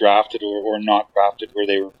anybody that was drafted or not drafted where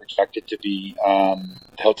they were projected to be,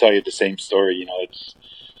 they'll tell you the same story. It's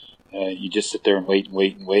you just sit there and wait.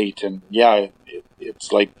 And yeah,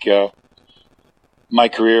 it's like my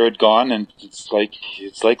career had gone, and it's like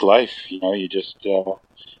life. You just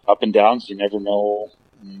up and downs. You never know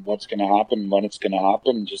what's going to happen, when it's going to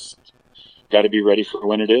happen. Just got to be ready for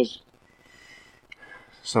when it is.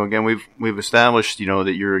 So again, we've established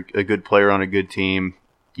that you're a good player on a good team.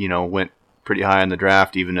 Went pretty high in the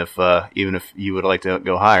draft, even if you would like to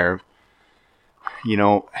go higher.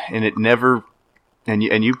 And it never, and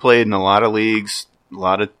you played in a lot of leagues, a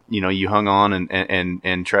lot of, you hung on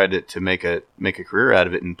and tried to make a career out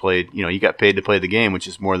of it, and played, you got paid to play the game, which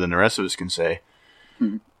is more than the rest of us can say.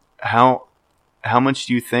 Mm-hmm. How much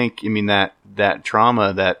do you think, that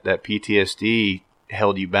trauma, that PTSD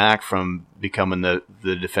held you back from becoming the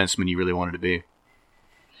defenseman you really wanted to be?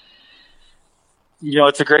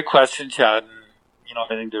 It's a great question, Chad. And, I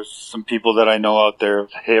think there's some people that I know out there,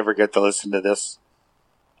 if they ever get to listen to this,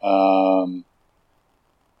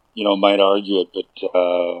 might argue it, but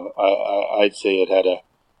I'd say it had a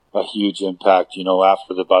huge impact.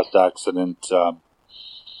 After the bus accident,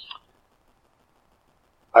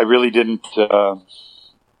 I really didn't. I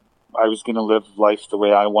was going to live life the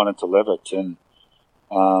way I wanted to live it, and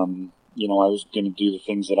I was going to do the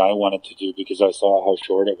things that I wanted to do because I saw how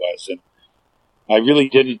short it was, and I really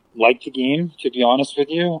didn't like the game, to be honest with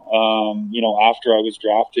you. After I was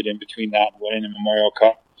drafted, in between that and winning the Memorial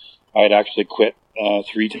Cup, I had actually quit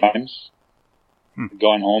 3 times.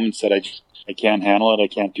 Gone home and said, I can't handle it. I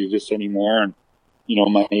can't do this anymore. And,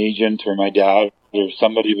 my agent or my dad or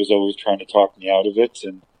somebody was always trying to talk me out of it.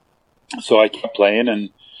 And so I kept playing. And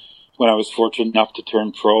when I was fortunate enough to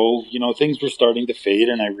turn pro, things were starting to fade,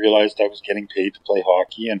 and I realized I was getting paid to play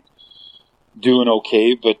hockey and doing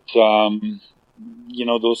okay. But,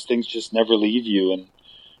 those things just never leave you. And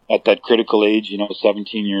at that critical age,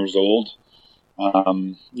 17 years old,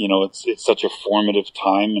 it's such a formative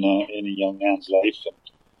time in a young man's life. And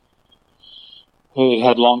it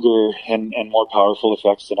had longer and more powerful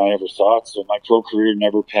effects than I ever thought. So my pro career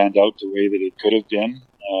never panned out the way that it could have been,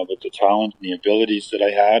 with the talent and the abilities that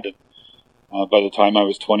I had. By the time I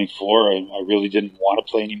was 24, I really didn't want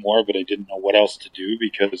to play anymore, but I didn't know what else to do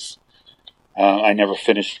because I never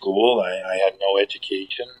finished school. I had no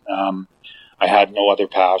education. I had no other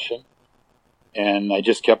passion. And I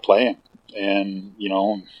just kept playing. And,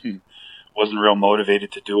 wasn't real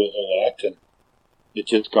motivated to do a whole lot. And it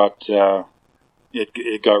just got,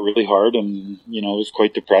 it got really hard, and, it was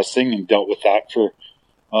quite depressing, and dealt with that for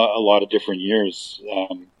a lot of different years.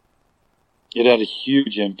 It had a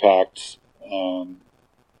huge impact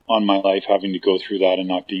on my life, having to go through that and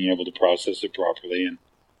not being able to process it properly. And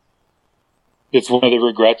it's one of the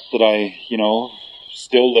regrets that I,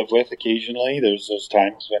 still live with occasionally. There's those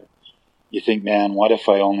times when you think, man, what if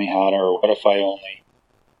I only had her, or what if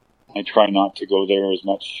I try not to go there as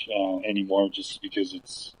much anymore, just because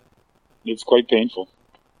it's quite painful.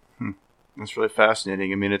 That's really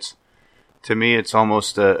fascinating. I mean, to me, it's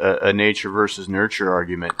almost a nature versus nurture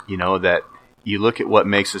argument, that you look at what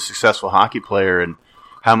makes a successful hockey player and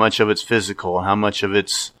how much of it's physical and how much of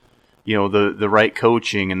it's, the right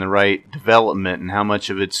coaching and the right development, and how much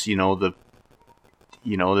of it's, the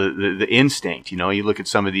instinct. You look at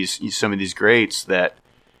some of these greats that,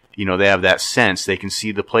 they have that sense. They can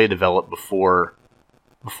see the play develop before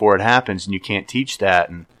it happens, and you can't teach that.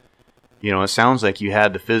 And, it sounds like you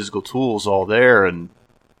had the physical tools all there, and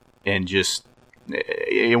just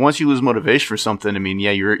once you lose motivation for something, I mean,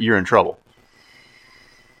 yeah, you're in trouble.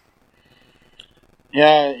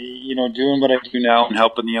 Yeah, doing what I do now and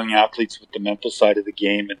helping the young athletes with the mental side of the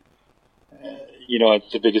game. And,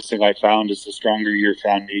 it's the biggest thing I found is the stronger your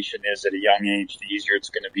foundation is at a young age, the easier it's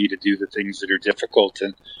going to be to do the things that are difficult.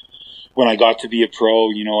 And when I got to be a pro,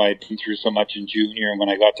 I'd been through so much in junior, and when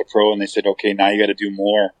I got to pro and they said, okay, now you got to do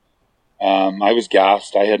more. I was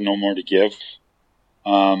gassed. I had no more to give.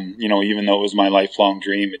 Even though it was my lifelong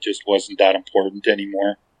dream, it just wasn't that important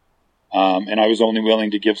anymore. And I was only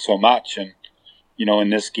willing to give so much. And, in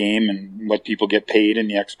this game and what people get paid and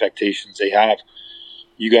the expectations they have,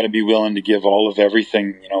 you got to be willing to give all of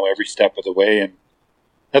everything, every step of the way. And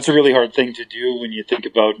that's a really hard thing to do when you think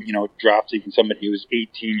about, drafting somebody who's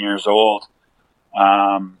 18 years old,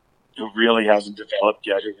 who really hasn't developed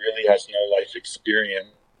yet, who really has no life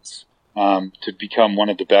experience, to become one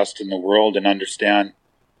of the best in the world and understand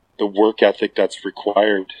the work ethic that's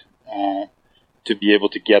required to be able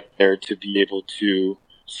to get there, to be able to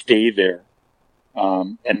stay there,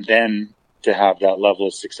 and then to have that level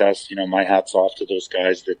of success. My hat's off to those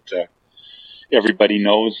guys that everybody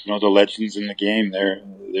knows, the legends in the game.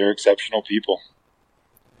 They're exceptional people.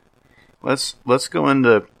 Let's go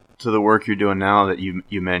into the work you're doing now that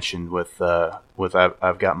you mentioned with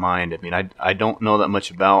I've Got Mind. I mean, I don't know that much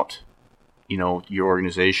about your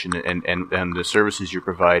organization and the services you're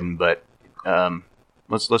providing, but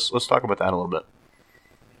let's talk about that a little bit.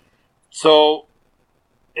 So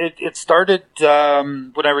it started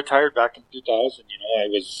when I retired back in 2000. I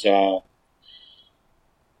was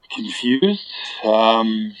confused.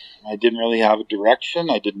 I didn't really have a direction.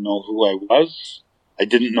 I didn't know who I was. I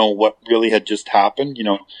didn't know what really had just happened.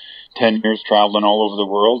 10 years traveling all over the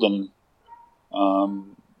world and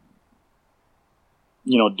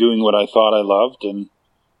doing what I thought I loved, and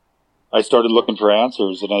I started looking for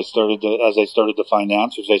answers, and as I started to find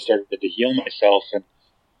answers, I started to heal myself and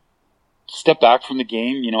step back from the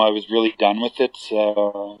game. I was really done with it.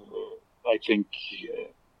 I think,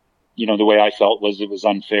 the way I felt was it was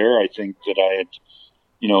unfair. I think that I had,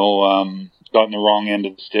 gotten the wrong end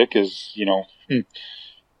of the stick, as,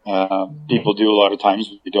 people do a lot of times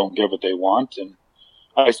when they don't get what they want. And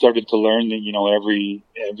I started to learn that,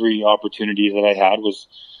 every opportunity that I had was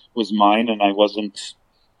mine, and I wasn't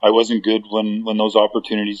good when those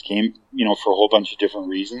opportunities came, for a whole bunch of different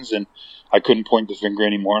reasons, and I couldn't point the finger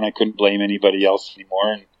anymore, and I couldn't blame anybody else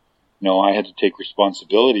anymore, and I had to take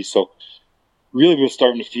responsibility. So really was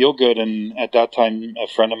starting to feel good, and at that time a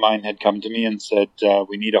friend of mine had come to me and said,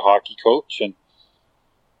 we need a hockey coach, and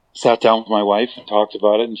sat down with my wife and talked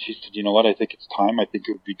about it, and she said, you know what, I think it's time. I think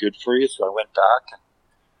it would be good for you. So I went back.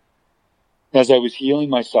 As I was healing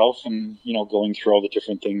myself and, going through all the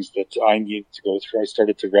different things that I needed to go through, I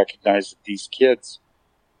started to recognize that these kids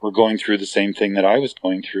were going through the same thing that I was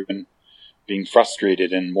going through, and being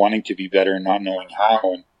frustrated and wanting to be better and not knowing how.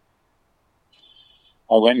 And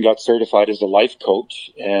I went and got certified as a life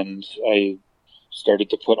coach, and I started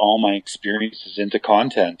to put all my experiences into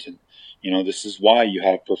content. And, this is why you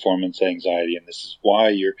have performance anxiety, and this is why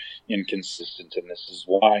you're inconsistent, and this is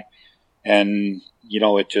why. And,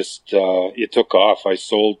 it just, it took off. I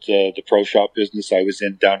sold the pro shop business I was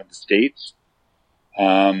in down in the States,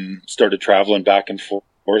 started traveling back and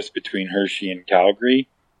forth between Hershey and Calgary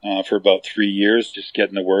for about 3 years, just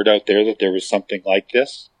getting the word out there that there was something like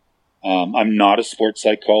this. I'm not a sports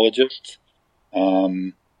psychologist,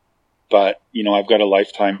 but, I've got a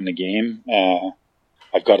lifetime in the game.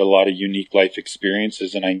 I've got a lot of unique life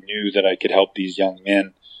experiences, and I knew that I could help these young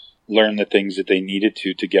men learn the things that they needed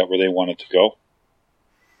to get where they wanted to go.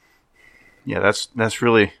 Yeah, that's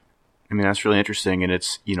really interesting, and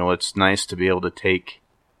it's it's nice to be able to take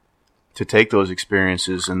those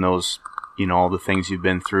experiences and those all the things you've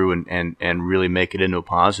been through and really make it into a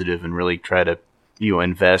positive and really try to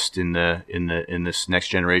invest in this next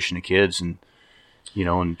generation of kids and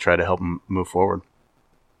and try to help them move forward.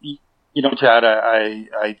 Chad,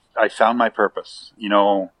 I found my purpose.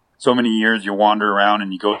 So many years you wander around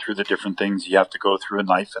and you go through the different things you have to go through in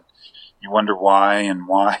life, and you wonder why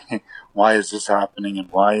is this happening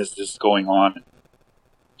and why is this going on.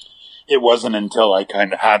 It wasn't until I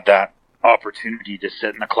kind of had that opportunity to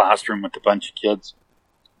sit in a classroom with a bunch of kids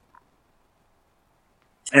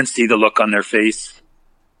and see the look on their face,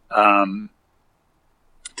 to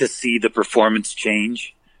see the performance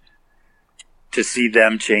change, to see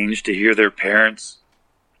them change, to hear their parents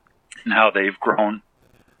and how they've grown,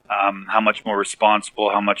 how much more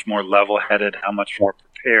responsible, how much more level-headed, how much more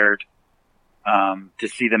prepared, to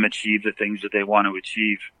see them achieve the things that they want to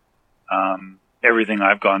achieve. Everything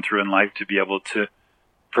I've gone through in life to be able to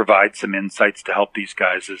provide some insights to help these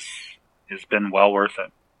guys has been well worth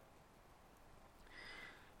it.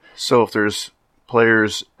 So if there's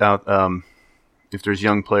players out, if there's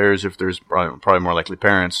young players, if there's probably more likely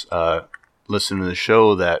parents listening to the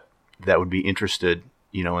show that would be interested,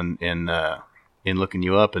 in looking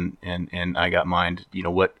you up and I Got Mind,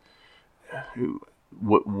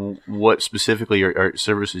 what specifically are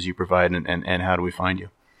services you provide and how do we find you?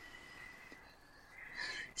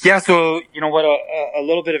 Yeah, so a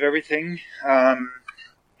little bit of everything.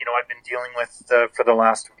 I've been dealing with for the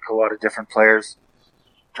last week a lot of different players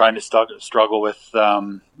trying to struggle with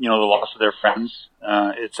the loss of their friends.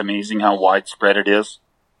 It's amazing how widespread it is,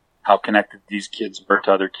 how connected these kids are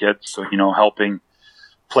to other kids. So helping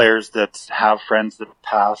players that have friends that have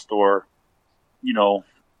passed or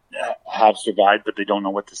have survived but they don't know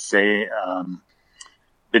what to say.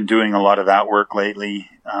 Been doing a lot of that work lately.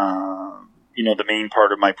 The main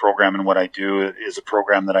part of my program and what I do is a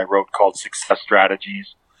program that I wrote called Success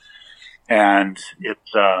Strategies. And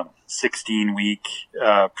it's a 16-week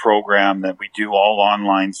program that we do all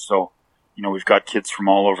online. So, we've got kids from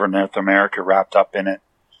all over North America wrapped up in it.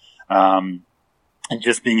 And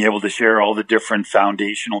just being able to share all the different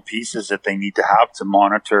foundational pieces that they need to have to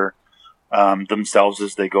monitor themselves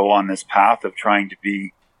as they go on this path of trying to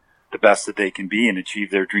be the best that they can be and achieve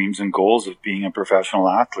their dreams and goals of being a professional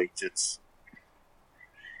athlete.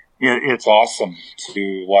 It's awesome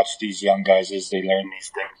to watch these young guys as they learn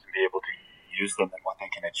these things and be able to use them and what they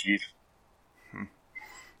can achieve.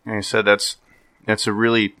 Like I said, that's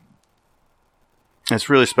really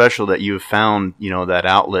special that you have found that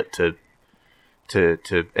outlet to and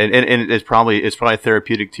it's probably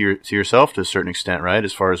therapeutic to yourself to a certain extent, right?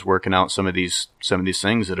 As far as working out some of these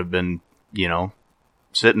things that have been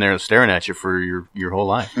sitting there staring at you for your whole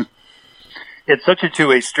life. It's such a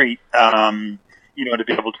two-way street. To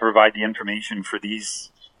be able to provide the information for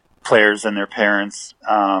these players and their parents,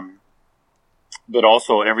 but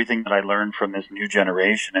also everything that I learned from this new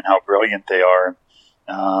generation and how brilliant they are,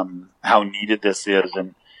 how needed this is,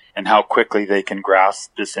 and how quickly they can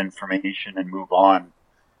grasp this information and move on.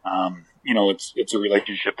 It's a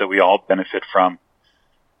relationship that we all benefit from,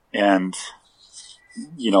 and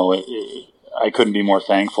I couldn't be more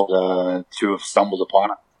thankful to have stumbled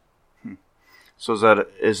upon it. So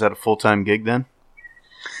is that a full-time gig then?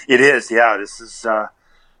 It is, yeah. This is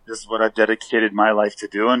what I've dedicated my life to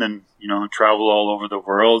doing, and travel all over the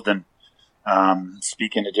world and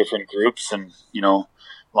speaking to different groups, and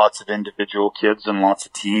lots of individual kids and lots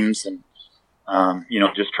of teams, and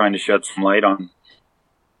just trying to shed some light on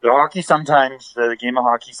the hockey. Sometimes the game of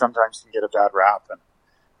hockey sometimes can get a bad rap,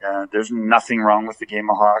 and there's nothing wrong with the game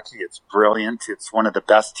of hockey. It's brilliant. It's one of the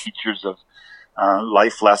best teachers of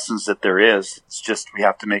life lessons that there is. It's just we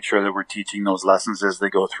have to make sure that we're teaching those lessons as they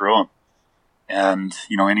go through them. And,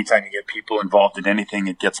 anytime you get people involved in anything,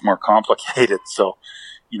 it gets more complicated. So,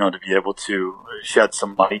 to be able to shed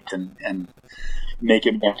some light and make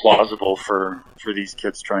it more plausible for these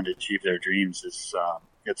kids trying to achieve their dreams is,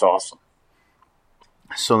 it's awesome.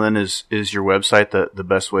 So then is your website the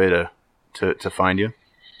best way to find you?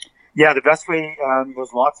 Yeah, the best way,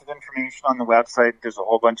 there's lots of information on the website. There's a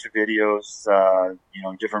whole bunch of videos,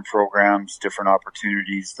 different programs, different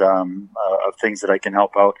opportunities, of things that I can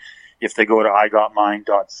help out. If they go to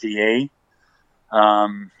igotmind.ca,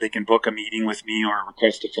 they can book a meeting with me or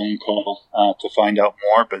request a phone call to find out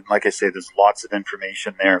more. But like I say, there's lots of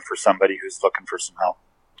information there for somebody who's looking for some help.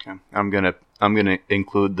 Okay. I'm gonna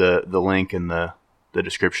include the link in the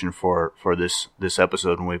description for this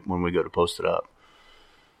episode when we go to post it up.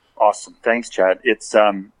 Awesome, thanks, Chad. It's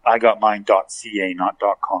igotmine.ca, not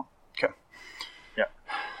 .com. Okay. Yeah.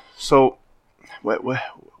 So,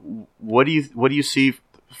 what do you see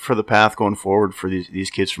for the path going forward for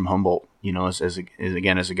these kids from Humboldt? You know, as a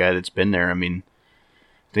guy that's been there, I mean,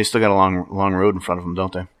 they still got a long road in front of them,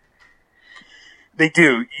 don't they? They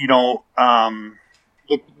do. You know,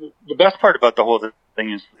 the best part about the whole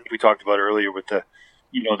thing is we talked about earlier with the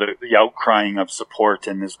outcrying of support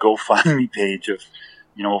and this GoFundMe page of,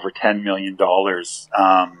 over $10 million.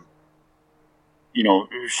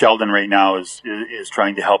 Sheldon right now is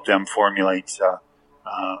trying to help them formulate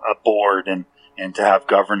a board and to have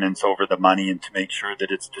governance over the money and to make sure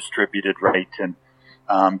that it's distributed right and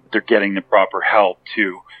they're getting the proper help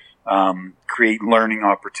to create learning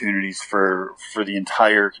opportunities for the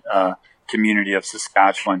entire community of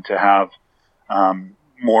Saskatchewan, to have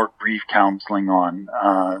more grief counseling on,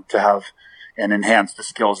 to have and enhance the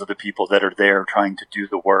skills of the people that are there trying to do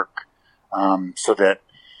the work, so that,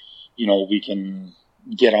 we can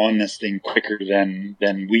get on this thing quicker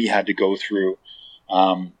than we had to go through.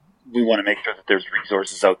 We want to make sure that there's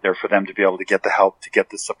resources out there for them to be able to get the help, to get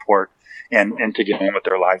the support, and to get on with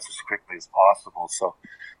their lives as quickly as possible. So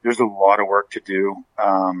there's a lot of work to do.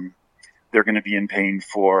 They're going to be in pain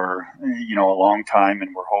for, a long time,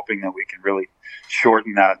 and we're hoping that we can really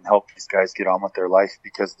shorten that and help these guys get on with their life,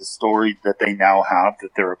 because the story that they now have,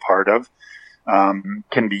 that they're a part of,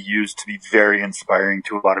 can be used to be very inspiring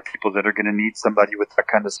to a lot of people that are going to need somebody with that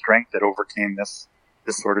kind of strength that overcame this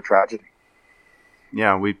sort of tragedy.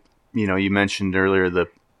 Yeah, you mentioned earlier the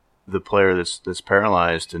player that's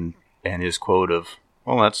paralyzed and his quote of,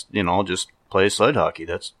 well, that's, I'll just play sled hockey.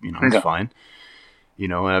 That's, it's fine.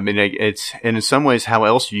 I mean, it's, and in some ways, how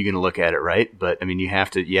else are you going to look at it, right? But I mean, you have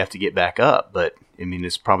to get back up. But I mean,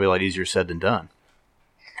 it's probably a lot easier said than done.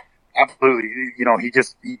 Absolutely.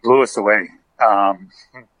 He blew us away.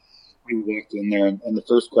 We walked in there, and the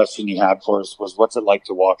first question he had for us was, "What's it like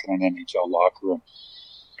to walk in an NHL locker room?"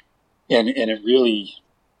 And it really,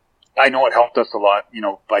 I know it helped us a lot,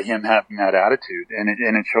 by him having that attitude, and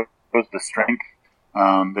it shows the strength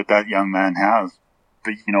that young man has.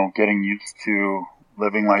 But getting used to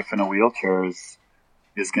living life in a wheelchair is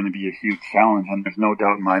going to be a huge challenge, and there's no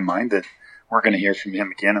doubt in my mind that we're going to hear from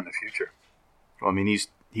him again in the future. Well, I mean,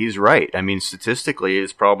 he's right. I mean, statistically,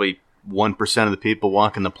 it's probably 1% of the people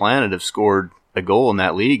walking the planet have scored a goal in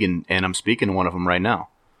that league, and I'm speaking to one of them right now.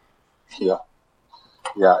 Yeah,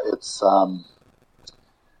 it's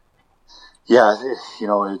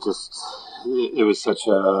it was such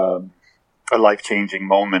a life-changing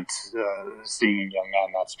moment, seeing a young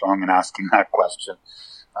man that strong and asking that question.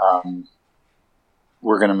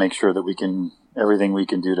 We're going to make sure that everything we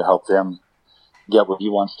can do to help them get where he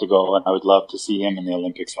wants to go, and I would love to see him in the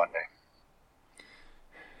Olympics one day.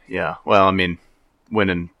 Yeah, well, I mean,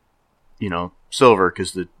 winning, silver,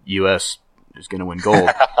 because the U.S. is going to win gold.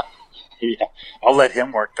 Yeah, I'll let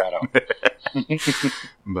him work that out.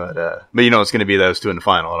 But it's going to be those two in the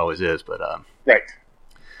final. It always is. But right.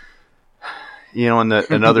 And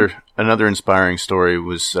another inspiring story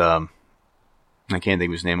was, I can't think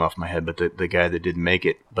of his name off my head, but the guy that didn't make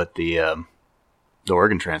it, but the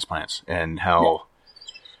organ transplants, and how,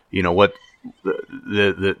 what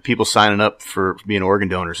the people signing up for being organ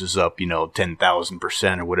donors is up,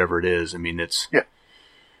 10,000% or whatever it is. I mean, it's, yeah.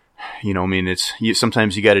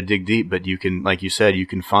 Sometimes you got to dig deep, but you can, like you said, you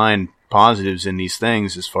can find positives in these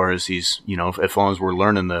things as far as these, as long as we're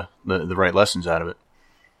learning the right lessons out of it.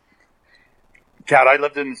 Chad, I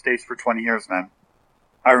lived in the States for 20 years, man.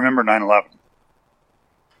 I remember 9/11.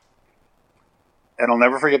 And I'll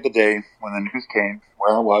never forget the day when the news came,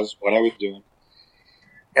 where I was, what I was doing,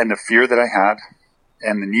 and the fear that I had,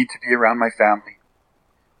 and the need to be around my family.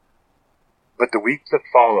 But the weeks that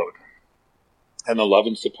followed, and the love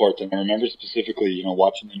and support, and I remember specifically,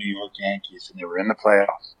 watching the New York Yankees, and they were in the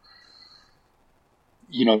playoffs.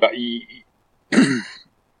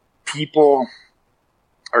 People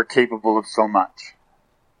are capable of so much,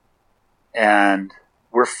 and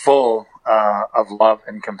we're full of love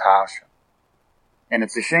and compassion. And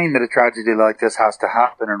it's a shame that a tragedy like this has to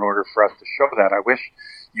happen in order for us to show that. I wish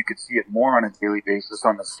you could see it more on a daily basis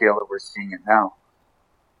on the scale that we're seeing it now.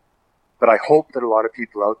 But I hope that a lot of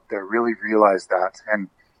people out there really realize that and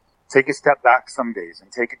take a step back some days and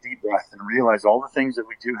take a deep breath and realize all the things that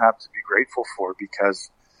we do have to be grateful for,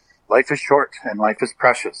 because life is short and life is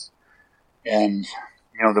precious. And,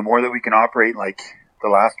 the more that we can operate like the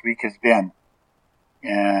last week has been,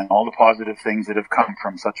 and all the positive things that have come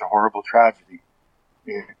from such a horrible tragedy,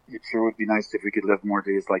 it sure would be nice if we could live more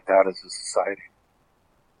days like that as a society.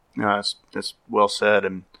 No, that's well said.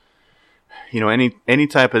 And any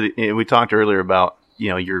type of, we talked earlier about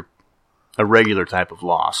you're a regular type of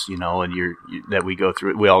loss, and that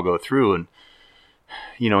we all go through, and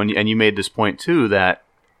and you made this point too that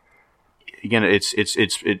again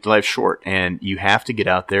it's life's short, and you have to get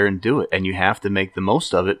out there and do it, and you have to make the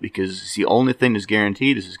most of it, because it's the only thing that's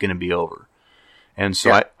guaranteed is it's going to be over. And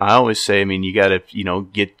so I always say, you got to,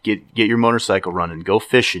 get your motorcycle running, go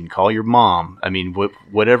fishing, call your mom.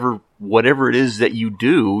 Whatever it is that you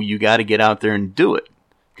do, you got to get out there and do it,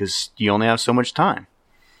 because you only have so much time.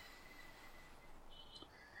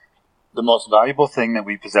 The most valuable thing that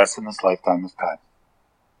we possess in this lifetime is time.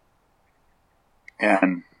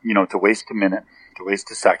 And, to waste a minute, to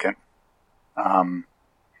waste a second, well,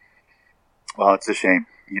 it's a shame.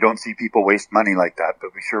 You don't see people waste money like that,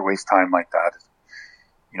 but we sure waste time like that.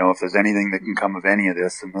 If there's anything that can come of any of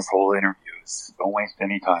this and this whole interview, is don't waste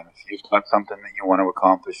any time. If you've got something that you want to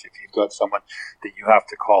accomplish, if you've got someone that you have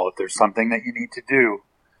to call, if there's something that you need to do,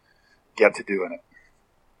 get to doing it.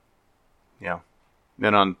 Yeah.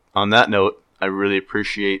 And on that note, I really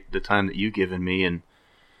appreciate the time that you've given me, and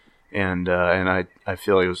I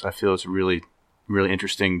feel it was a really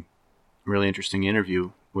interesting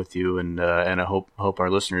interview with you, and I hope our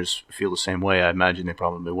listeners feel the same way. I imagine they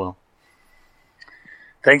probably will.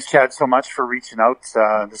 Thanks, Chad, so much for reaching out.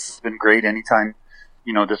 This has been great. Anytime,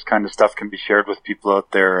 this kind of stuff can be shared with people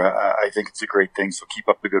out there, I think it's a great thing. So keep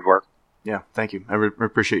up the good work. Yeah, thank you. I really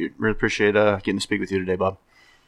appreciate getting to speak with you today, Bob.